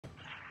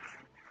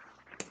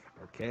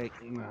Okay,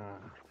 nah.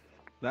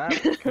 That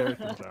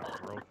character's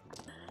not broken,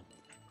 man.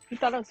 You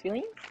thought I was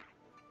feeling?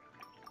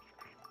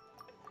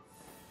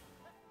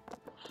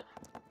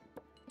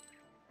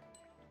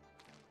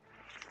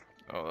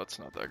 Oh, that's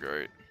not that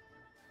great.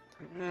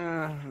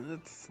 Yeah,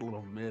 it's a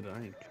little mid.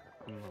 I'm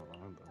not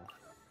lying though.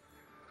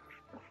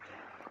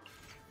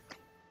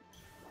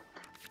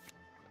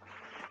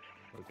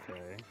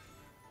 Okay.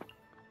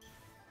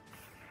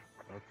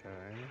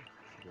 Okay.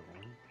 That's a good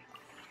one.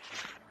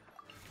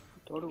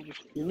 Thought it was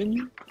feeling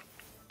you?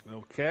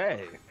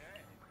 Okay.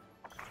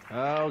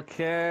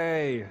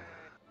 Okay.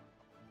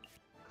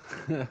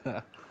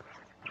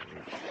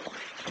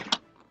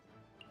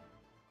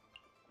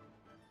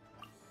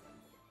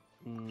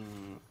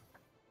 Hmm.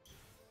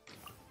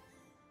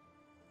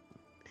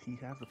 He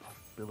has the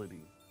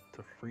possibility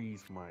to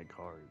freeze my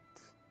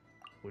cards,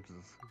 which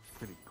is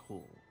pretty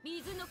cool.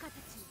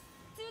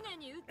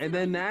 And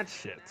then that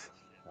shit.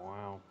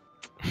 Wow.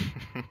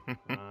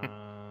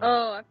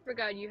 Oh, I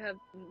forgot you have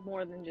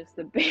more than just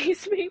the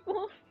base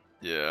people.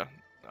 Yeah,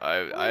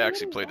 I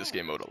actually played this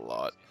game mode a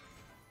lot.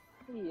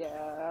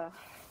 Yeah.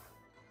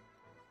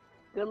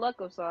 Good luck,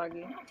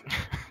 Osagie.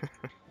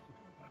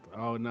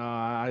 Oh no,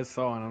 I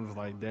saw and I'm just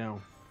like,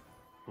 damn.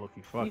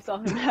 Loki fucked. You saw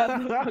him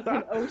have the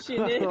fucking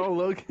ocean in. Oh,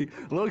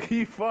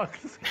 Loki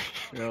fucked.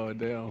 Yo,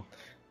 damn.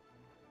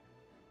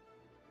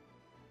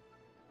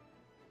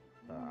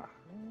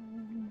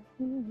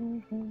 We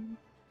don't do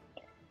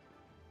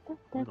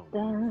that does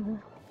nothing.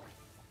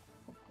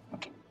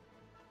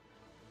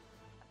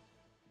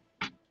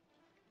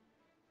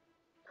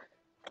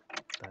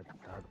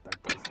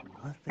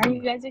 Are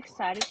you guys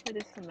excited for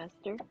this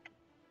semester?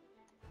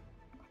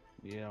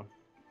 Yeah.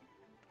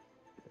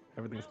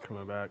 Everything's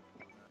coming back.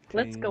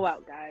 Let's go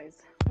out, guys.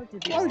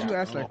 Why would you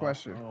ask that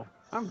question? Oh,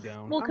 I'm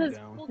down. Well, I'm because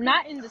down.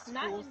 not in the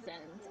school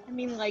sense. I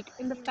mean, like,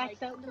 in the fact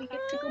that we get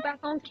to go back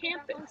on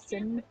campus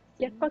and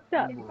get fucked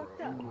up. Bro.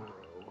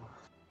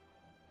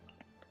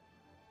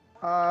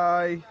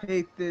 I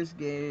hate this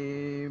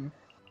game.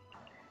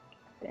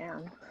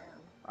 Damn.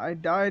 I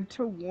died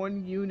to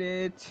 1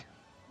 unit.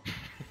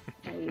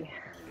 Hey.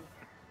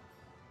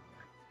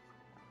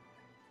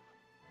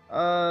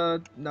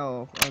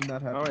 No, I'm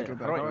not happy to go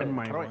back. How do I end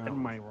my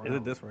round? Is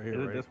it this right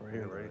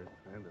here? Right?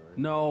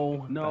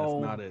 No,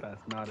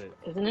 that's not it.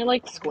 Isn't it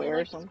like square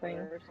or something?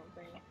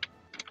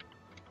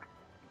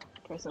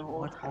 Press and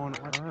hold. What's on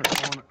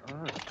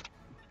Earth?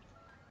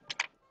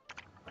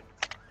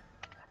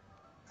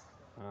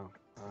 Oh.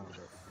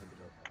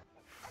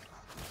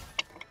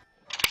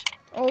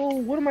 Oh,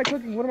 what am I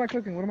cooking?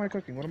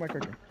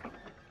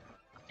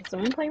 Is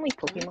someone playing like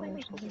Pokemon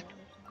or something?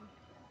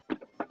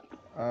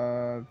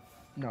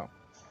 No.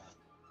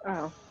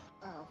 Oh.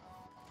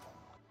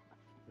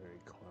 Very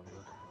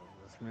clever.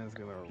 This man's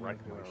gonna wreck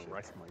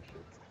my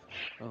shit.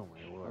 Oh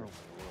my lord.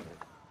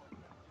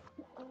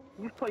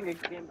 You playing a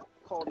game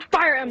called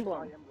Fire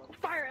Emblem!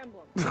 Fire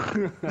Emblem!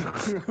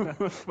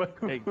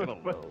 Hey, get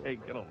on low.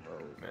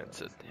 Man,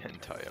 it's a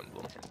hentai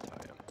emblem.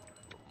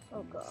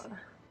 Oh god.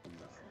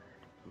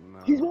 No.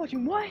 He's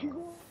watching what? You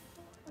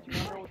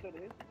know what that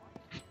is?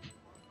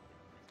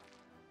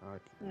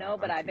 No,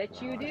 but I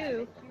bet you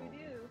do.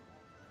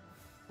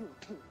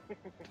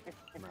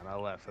 Man, I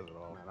laugh at it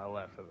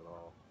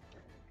all.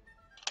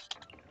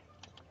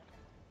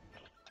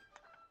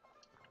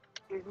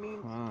 It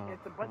means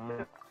it's a bunch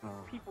of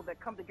people that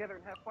come together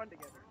and have fun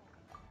together.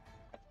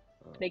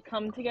 They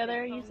come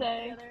together, you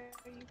say?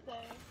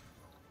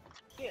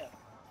 Yeah.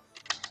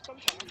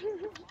 Sometimes.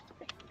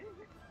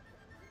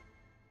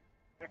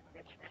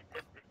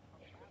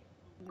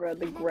 Bro,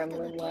 the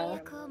gremlin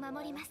laugh.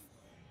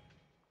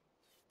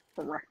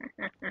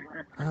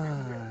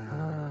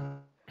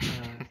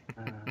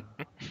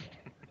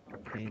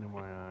 Pain in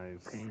my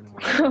eyes.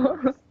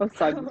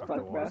 Osagie's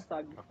fucked,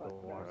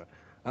 bro.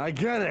 I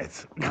get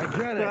it.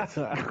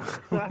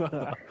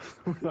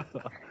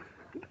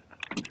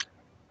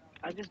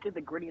 I just did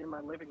the gritty in my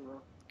living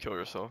room. Kill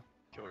yourself.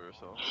 What's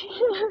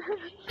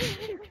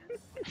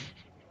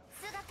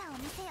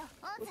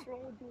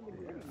wrong with doing the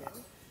gritty, man?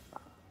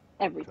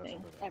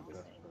 Everything.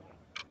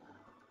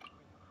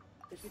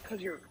 It's because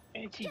you're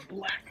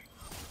anti-black.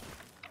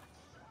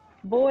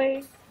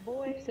 Boy,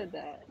 who said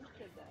that?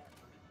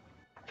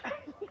 Did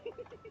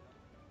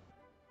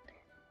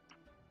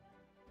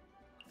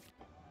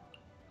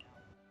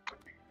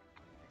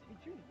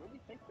you really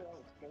think that I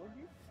was killing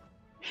you?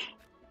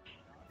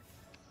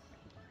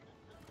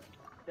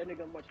 That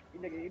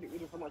nigga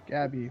eating so much.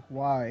 Gabby,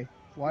 why?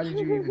 Why did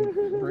you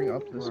even bring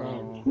up the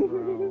song?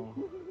 Bro.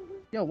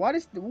 Yo, why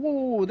does...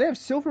 Whoa, they have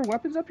silver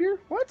weapons up here?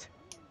 What?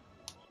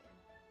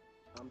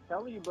 I'm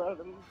telling you, bro.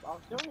 I'm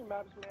showing you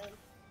maps, man.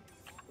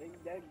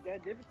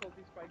 That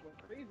difficulty spike went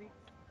crazy.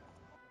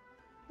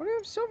 Why do they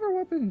have silver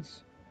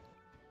weapons?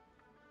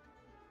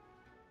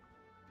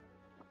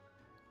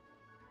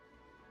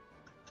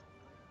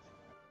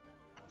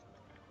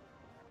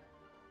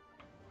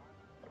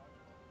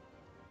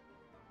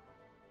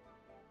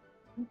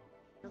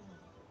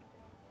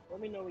 Let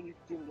me know when you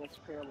do this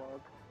prayer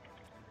log.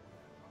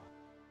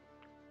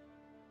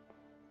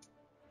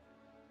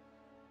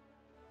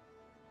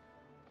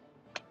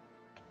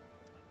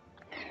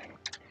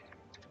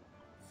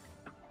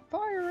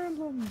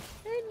 problem.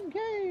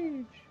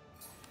 Engage.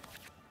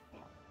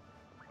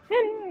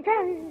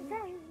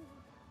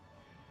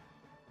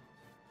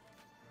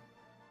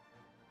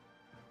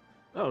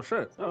 Oh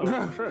shit! Oh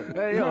shit!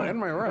 Hey yo, end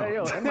my round! Hey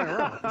yo, end my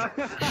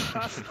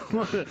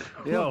round!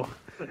 Yo,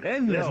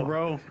 end this,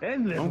 bro!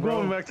 End this, I'm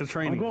going back to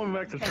training. I'm going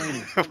back to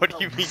training. What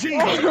do you mean?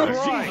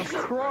 Jesus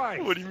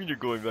Christ! What do you mean you're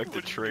going back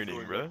to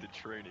training, bro?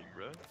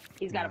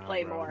 He's got to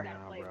play more.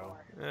 bro.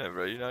 Yeah,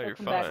 bro. You're He'll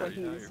come back fine. when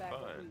You're he's-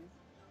 fine.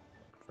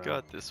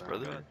 Got this,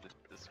 brother.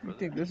 You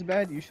think this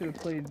bad? You should have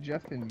played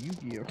Jeff and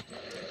Yu-Gi-Oh.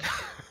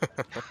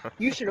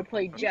 You should have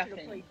played Jeff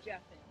in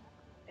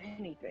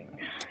anything.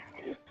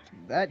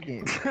 That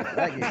game is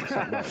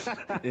something else.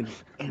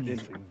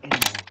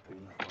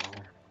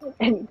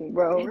 Anything,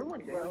 bro. Everyone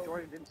damn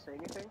Jordan didn't say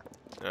anything.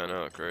 I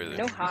know, crazy.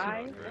 No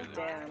high.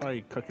 Damn.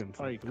 Probably cooking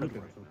some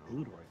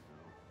food right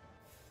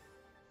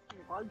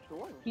Why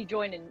join? He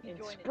joined and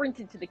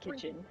sprinted to the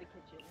kitchen.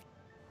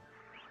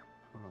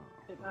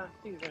 Steve, I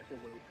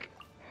should wait.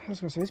 I was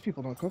gonna say, these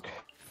people don't cook.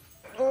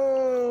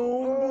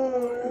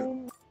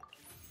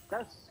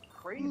 That's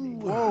crazy.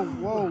 Whoa,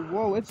 whoa,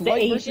 whoa. It's The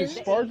Light Asian? versus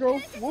Spargo?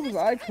 What was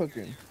I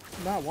cooking?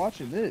 Not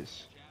watching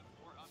this.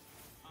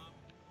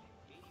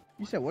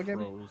 You said what,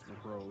 Gabby?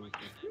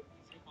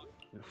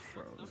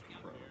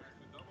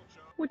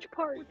 Which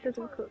part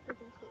doesn't cook?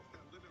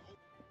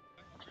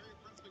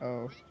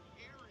 Oh.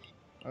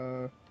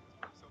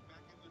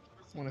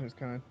 One of his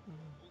kind.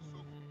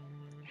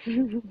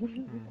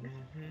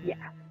 Yeah.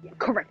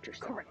 Correct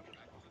yourself.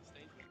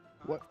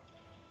 What?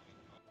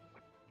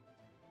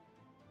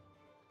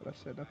 What I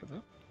said nothing,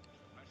 huh?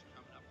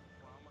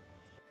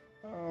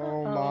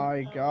 Oh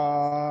my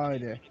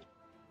god.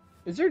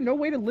 Is there no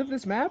way to live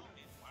this map?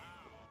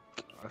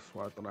 I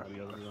swear I thought I had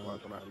the other one.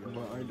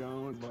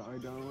 But I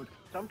don't.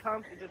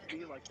 Sometimes it just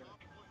be like that.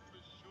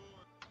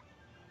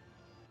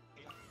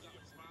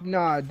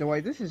 Nah,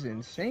 Dwight, this is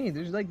insane.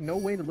 There's like no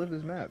way to live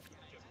this map.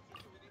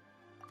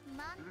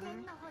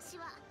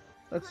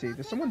 Let's see,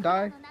 does someone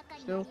die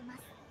still?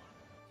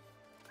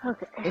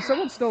 Okay. If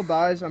someone still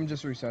dies, I'm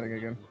just resetting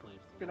again.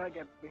 Good night,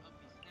 Gabby.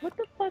 What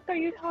the fuck are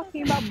you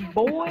talking about,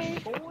 boy?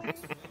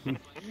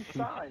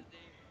 Inside.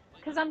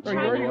 Because I'm Bro,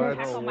 trying to you're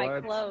pack on my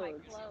what?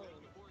 clothes.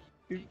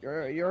 You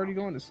already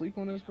going to sleep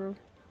on this, bro?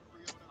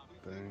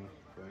 Dang.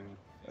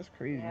 That's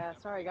crazy. Yeah,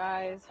 sorry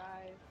guys.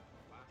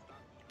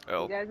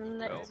 Oh. You guys in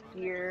the next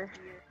year.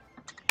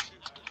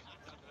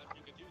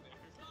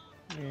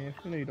 Yeah,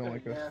 we know you don't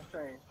like us. Yeah,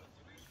 same.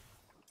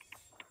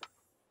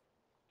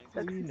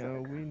 We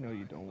know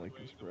you don't like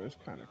us, bro. It's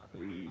kind of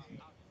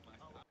crazy.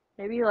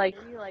 Maybe like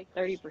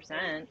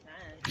 30%.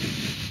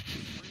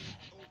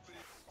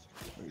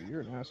 Oh,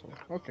 you're an asshole.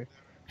 Okay.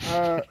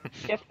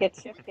 Jeff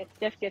gets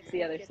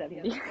the other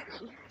 70.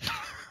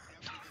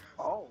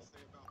 Oh.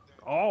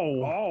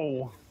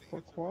 Oh.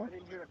 Pourquoi? I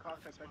didn't hear the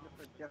context. I just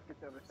heard Jeff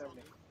gets over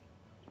 70.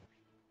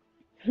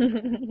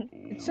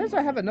 It says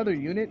I have another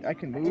unit I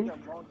can I think move.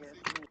 I'm wrong here.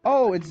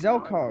 Oh, it's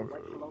Zelkov.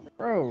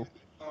 Bro,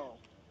 Oh.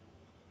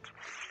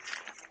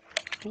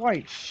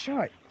 Dwight,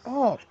 shut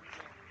up.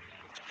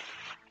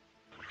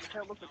 You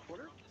can't look the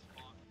Twitter?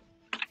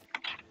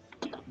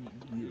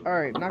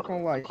 Alright, not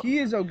gonna lie. He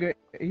is okay.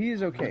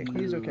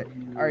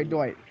 Alright,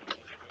 Dwight.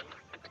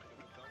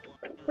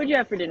 What'd you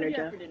have for dinner,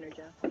 Jeff?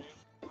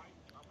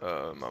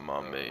 My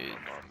mom made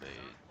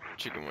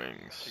chicken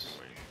wings.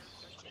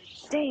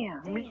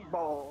 Damn.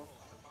 Meatballs.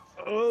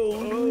 Oh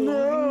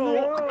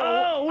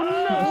no!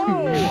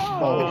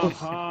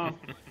 Meatballs.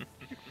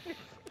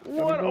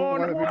 What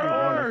on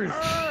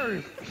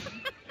earth?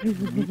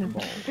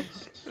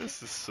 Meatballs.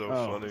 This is so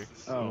funny.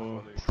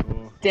 Oh.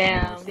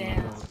 Damn.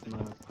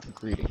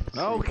 Greetings.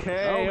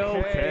 Okay.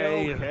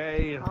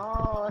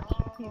 Oh,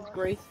 he's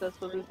graced us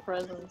with his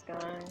presence,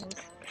 guys.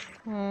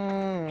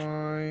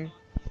 Hi.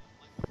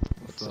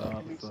 What's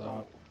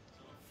up?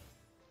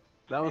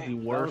 That was the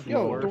worst.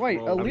 Yo, Dwight,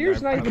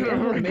 Alir's not even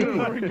emblem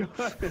mage.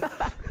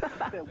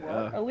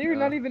 Alir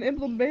not even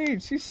emblem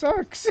mage. She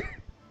sucks.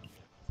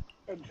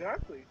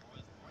 Exactly.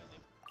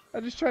 I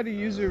just tried to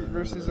use her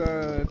versus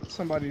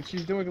somebody.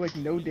 She's doing like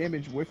no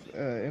damage with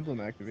emblem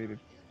activated.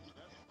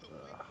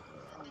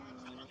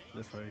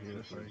 This right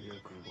here.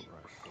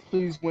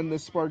 Please win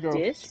this, Spargo.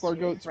 This?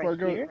 Spargo. Right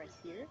here?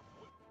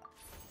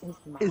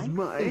 Is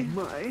my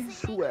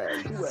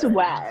swag.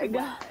 Swag.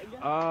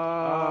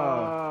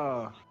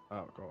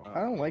 Oh, go on.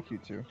 I don't like you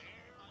two.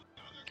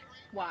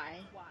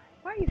 Why?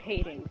 Why are you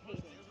hating?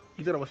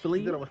 You thought I was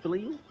feeling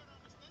you?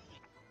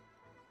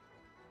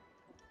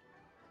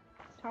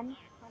 Tom,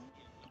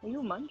 are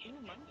you a munch?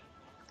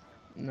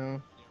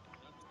 No.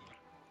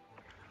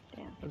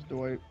 Damn. That's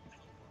Dwight.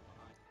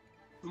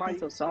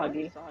 That's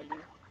Osagie.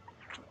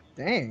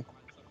 Dang.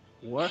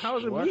 What? How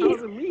is it me? How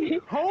is it me?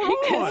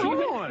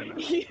 Hold on.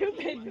 You've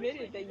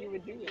admitted that you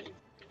would do it.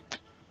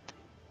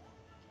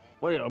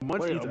 Wait, a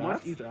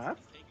munch eats ass?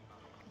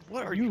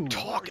 What are you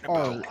talking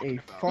are about? a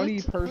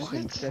funny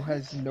person that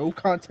has no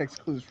context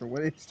clues for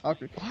what he's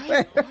talking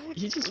What?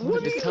 He just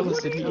wanted to tell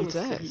us that he eats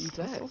ass.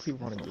 That's all he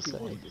wanted to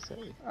say.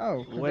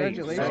 Oh, Wait,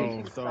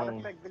 congratulations. Sound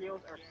effect videos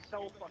are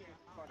so fucking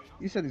funny.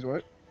 You said he's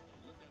what?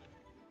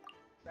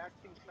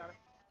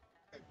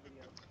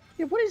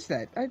 Yeah, what is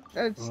that? I've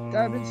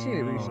been seeing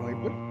it recently.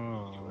 What?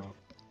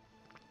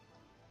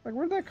 Like,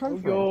 where'd that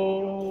come from?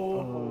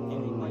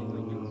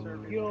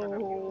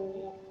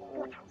 Yo.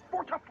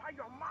 Fortify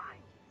your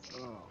mind.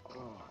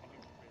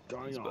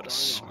 He's about to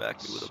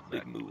smack me with a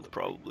big move,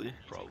 probably.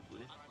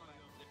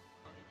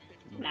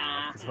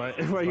 Nah. If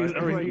I use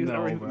everything,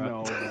 no,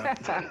 bro.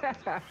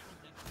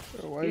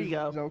 Why is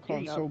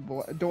Zelkon so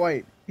black?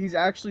 Dwight, he's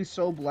actually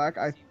so black.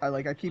 I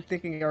keep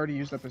thinking he already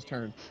used up his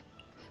turn.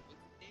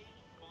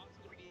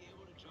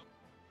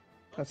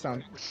 That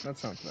sounds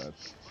bad.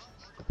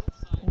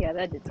 Yeah,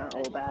 that did sound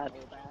real bad.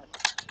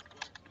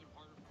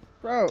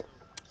 Bro,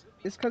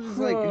 it's because it's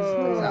like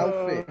his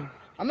outfit.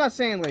 I'm not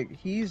saying like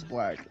he's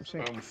black. I'm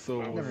saying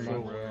never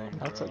mind.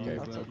 That's okay.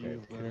 That's okay.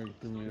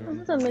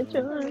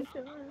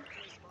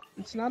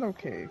 It's not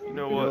okay. You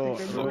know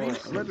what?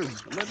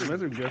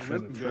 Imagine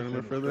guessing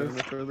tournament for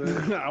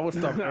this. I would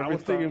stop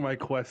everything in my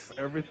quest.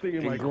 Everything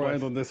in my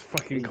grind on this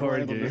fucking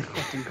card game.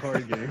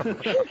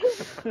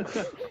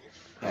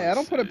 Hey, I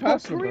don't put it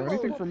past him, bro.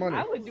 Anything for money.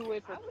 I would do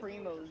it for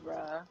primos,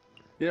 bruh.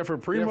 Yeah, for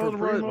primos,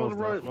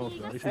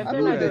 right? If they're not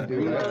they good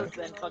do that. primos,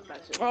 then fuck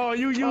that shit. Oh,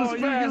 you use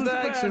fast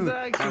action.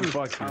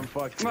 I'm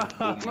fucking.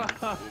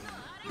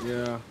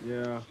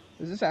 Yeah.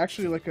 Is this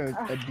actually like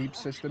a deep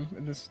system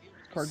in this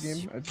card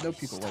game? I know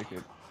people like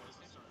it.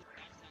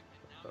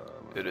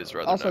 It is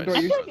rather Also, nice.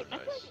 don't you-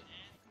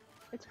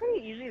 It's pretty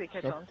easy to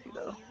catch on to,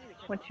 though.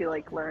 Once you,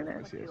 like, learn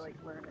it.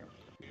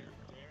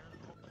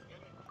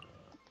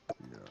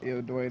 Yo,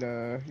 Dwight,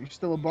 you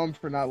still a bum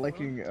for not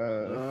liking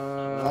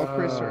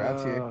Valkyris or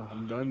Atier?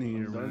 I'm done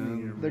here,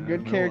 man. They're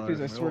good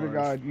characters, I swear to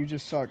God. You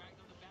just suck.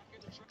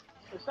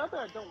 It's not that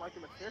I don't like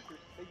them as characters.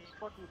 They just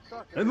fucking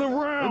suck. In the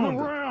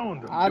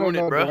round. I don't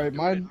Doing it, know, bro.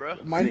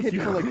 Dwight. Mine hit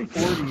for like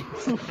 40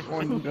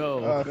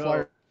 on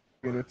flyer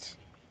units.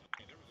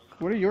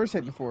 What are yours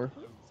hitting for?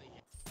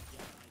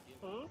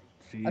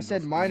 I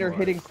said mine are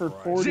hitting for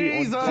 40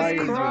 on flyer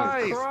units.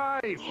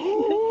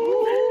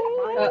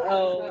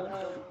 Uh-oh.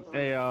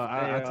 Hey,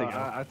 I take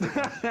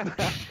it.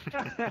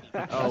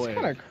 That's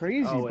kind of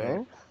crazy,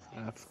 bro.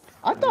 That's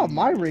I thought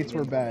my rates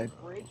were bad.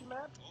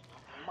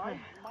 I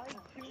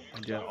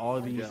get all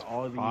these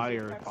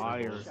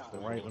fires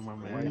right when my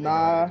man.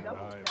 Nah.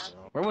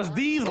 Where was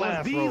these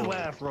last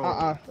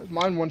roll?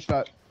 Mine one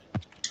shot.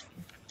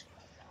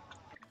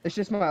 It's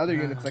just my other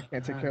units that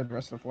can't take care of the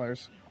rest of the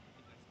flyers.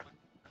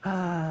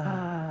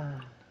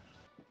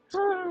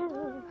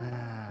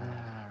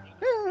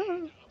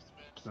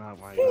 Oh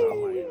my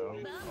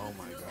god. Oh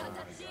my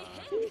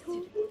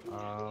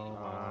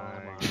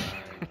god.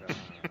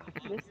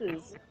 This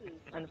is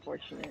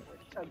unfortunate.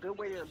 A good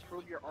way to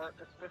improve your art,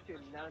 especially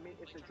in anime,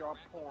 is to draw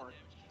porn.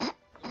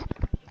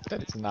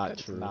 That is not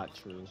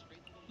true.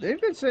 They've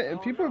been saying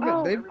people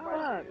have been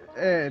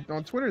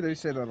on Twitter they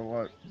say that a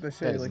lot. They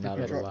say That is like not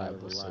if a you draw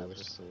reliable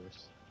source.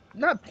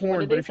 not porn,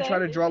 did but they if you say? try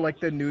to draw like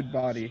the nude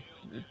body,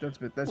 that's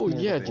Oh more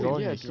yeah, of a thing.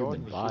 drawing the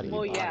human body.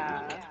 Well,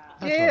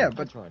 yeah.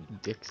 But drawing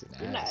dicks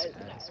and Not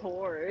ass.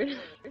 sword.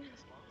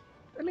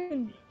 I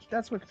mean,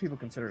 that's what people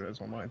consider it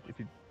as online. If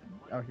you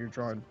out here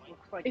drawing,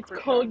 Looks like It's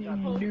Chris called got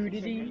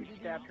nudity. and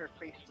stabbed her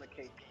face in the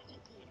cake.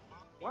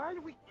 Why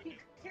do we keep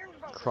hearing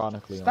about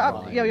Chronically stop.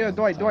 online. Yo,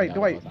 Dwight. Find out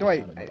about the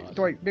human body.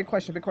 Dwight. Big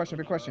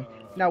question.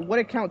 Now, what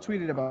account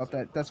tweeted about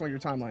that? That's on your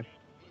timeline.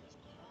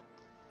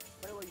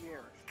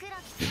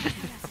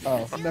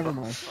 Oh, never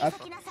mind. I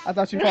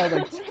thought you called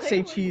like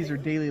Say Cheese or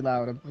Daily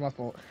Loud. My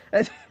fault.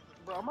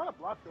 Bro, I'm gonna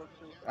block those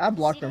two. I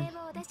blocked them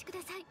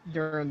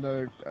during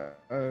the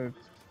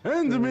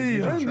Hand to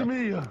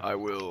me. I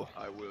will.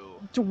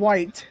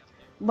 Dwight.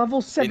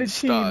 Level 17,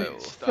 style.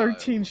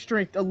 13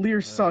 strength.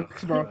 Alir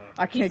sucks, bro.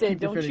 I He can't said, keep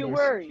don't defending you this.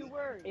 worry.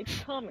 It's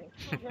coming.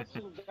 She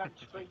hasn't gotten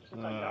strength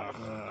since I got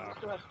her. She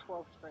still has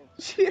 12 strength.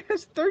 She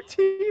has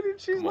 13 and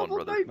she's Come on,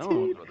 level brother.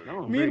 19.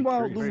 No,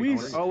 Meanwhile, very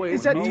Luis crazy. Oh, wait,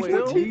 is at no, wait,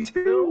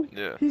 22.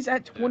 Yeah. He's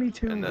at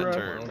 22, And that bro.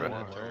 turn,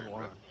 bro.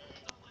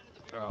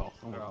 Oh,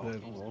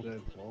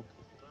 dead.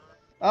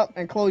 Oh,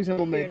 and Chloe's You're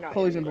Imblade. not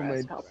Chloe's gonna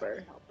Imblade.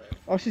 grasshopper.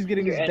 Oh, she's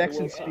getting his Your dex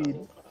end and will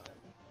speed.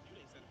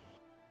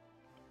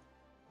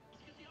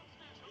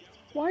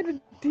 Why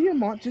did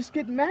Diamant just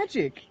get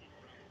magic?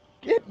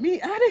 Get me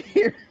out of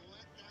here!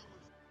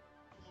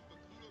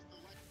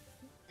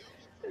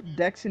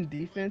 Dex and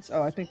defense?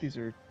 Oh, I think these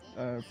are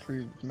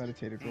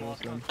premeditated rolls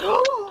then.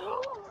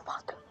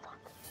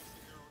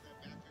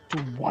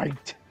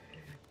 Dwight!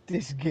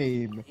 This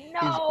game is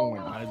on.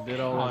 I did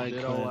all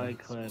I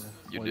could.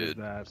 You What is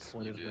did.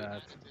 What is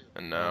that?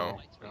 And now,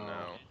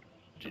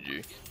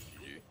 GG.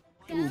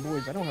 Ooh,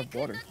 boys, I don't have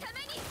water.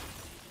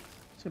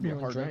 It's gonna be a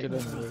hard Drink night.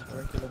 it in.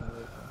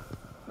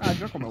 Nah, I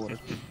drank all my water.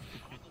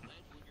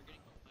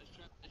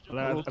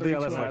 I think I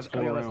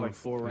left like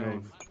 4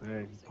 rounds.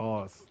 Hey,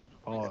 pause.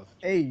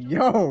 Hey,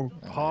 yo!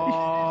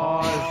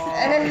 Pause.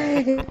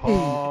 Hey!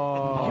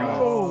 Pause.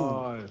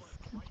 Yo!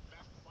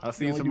 I'll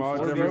see you only do tomorrow,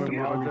 4, Jeffrey. bro?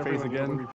 Tomorrow we face again.